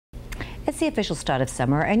It's the official start of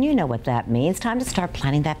summer, and you know what that means. Time to start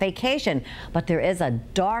planning that vacation. But there is a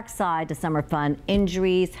dark side to summer fun: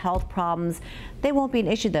 injuries, health problems. They won't be an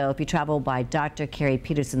issue, though, if you travel by Dr. Keri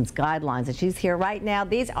Peterson's guidelines, and she's here right now.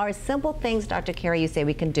 These are simple things, Dr. Keri, you say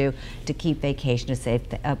we can do to keep vacation safe.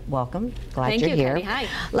 Welcome. Glad you're here. Thank you, Katie.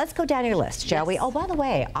 Hi. Let's go down your list, shall we? Oh, by the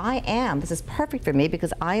way, this is perfect for me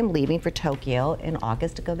because I am leaving for Tokyo in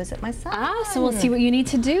August to go visit my son. Ah, so we'll see what you need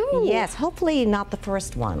to do. Yes, hopefully not the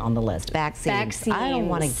first one on the list. Vaccines. I don't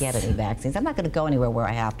want to get any vaccines. I'm not going to go anywhere where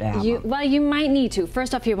I have to have them. Well, you might need to.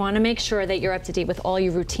 First off, you want to make sure that you're up to date with all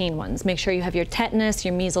your routine ones. Make sure you have your tetanus,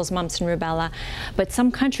 your measles, mumps, and rubella. But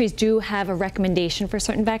some countries do have a recommendation for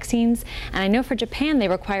certain vaccines. And I know for Japan, they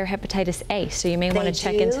require hepatitis A, so you may want to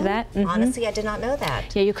check into that. Honestly, I did not know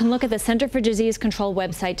that. Yeah, you can look at the Center for Disease Control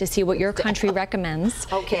website to see what your country recommends.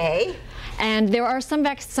 Okay. And there are some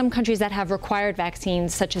countries that have required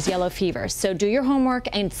vaccines, such as yellow fever. So do your homework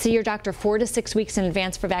and see your doctor 4 to 6 weeks in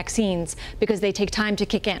advance for vaccines because they take time to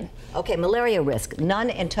kick in. Okay, malaria risk. None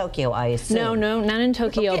in Tokyo, I assume. No, none in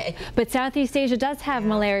Tokyo. Okay. But Southeast Asia does have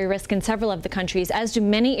malaria risk in several of the countries, as do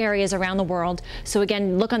many areas around the world. So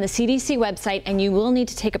again, look on the CDC website, and you will need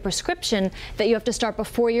to take a prescription that you have to start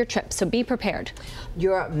before your trip. So be prepared.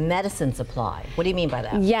 Your medicine supply. What do you mean by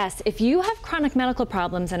that? Yes, if you have chronic medical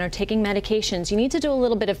problems and are taking medications, you need to do a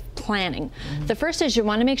little bit of planning. The first is you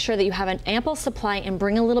want to make sure that you have an ample supply and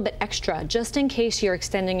bring a little bit extra just in case you're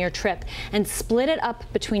extending your trip, and split it up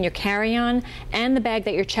between your carry-on and the bag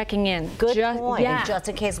that you're checking in. Good point. Yeah. Just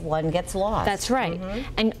in case one gets lost. That's right.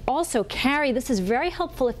 And also carry, this is very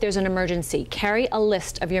helpful if there's an emergency, carry a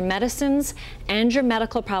list of your medicines and your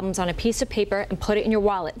medical problems on a piece of paper and put it in your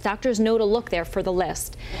wallet. Doctors know to look there for the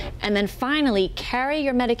list. And then finally, carry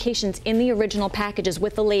your medications in the original packages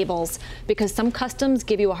with the labels, because some customs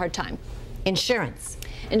give you a hard time. Insurance.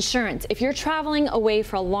 Insurance. If you're traveling away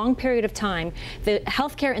for a long period of time, the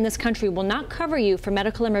healthcare in this country will not cover you for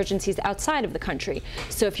medical emergencies outside of the country.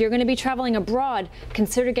 So if you're going to be traveling abroad,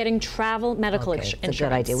 consider getting travel medical insurance. That's a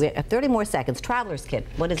good idea. We have 30 more seconds. Traveler's kit.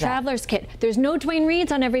 What is that? Traveler's kit. There's no Dwayne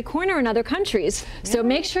Reeds on every corner in other countries. So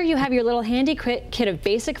make sure you have your little handy kit of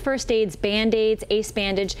basic first aids, Band-Aids, ace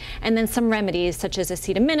bandage, and then some remedies such as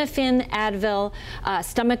acetaminophen, Advil,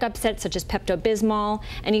 stomach upset such as Pepto-Bismol,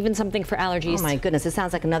 and even something for allergies. Oh my goodness, it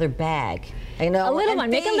sounds like another bag. I know. A little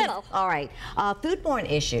one, make a little. All right. Foodborne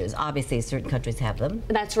issues, obviously certain countries have them.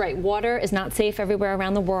 That's right. Water is not safe everywhere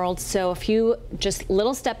around the world, so a few just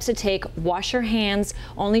little steps to take: wash your hands,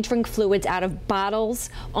 only drink fluids out of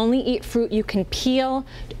bottles, only eat fruit you can peel,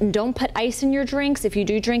 don't put ice in your drinks if you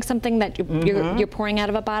do drink something that you're pouring out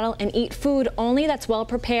of a bottle, and eat food only that's well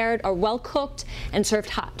prepared or well cooked and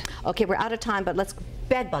served hot. Okay, we're out of time, but let's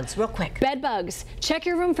bed bugs real quick. Bed bugs. Check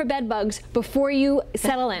your room for bed bugs before you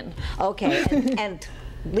settle in. Okay, and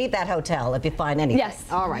leave that hotel if you find anything. Yes.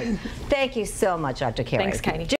 All right. Thank you so much, Dr. Keri. Thanks, Katie.